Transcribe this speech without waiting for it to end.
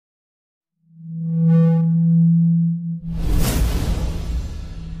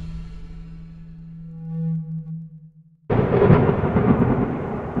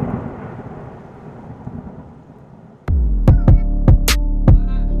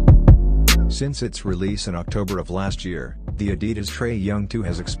Since its release in October of last year, the Adidas Trae Young 2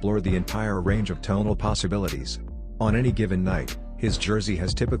 has explored the entire range of tonal possibilities. On any given night, his jersey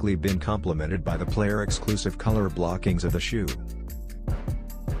has typically been complemented by the player-exclusive color blockings of the shoe.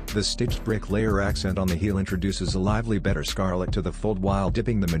 The stitched brick layer accent on the heel introduces a lively better Scarlet to the fold while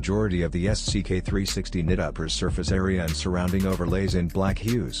dipping the majority of the SCK360 knit upper surface area and surrounding overlays in black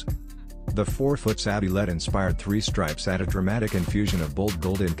hues. The 4-foot Savvy LED-inspired 3 stripes add a dramatic infusion of bold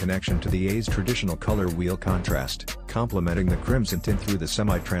gold in connection to the A's traditional color wheel contrast, complementing the crimson tint through the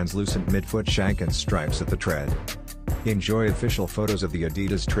semi-translucent midfoot shank and stripes at the tread. Enjoy official photos of the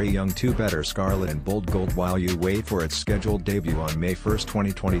Adidas Trae Young 2 Better Scarlet and Bold Gold while you wait for its scheduled debut on May 1,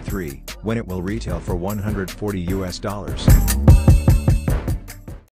 2023, when it will retail for $140 US.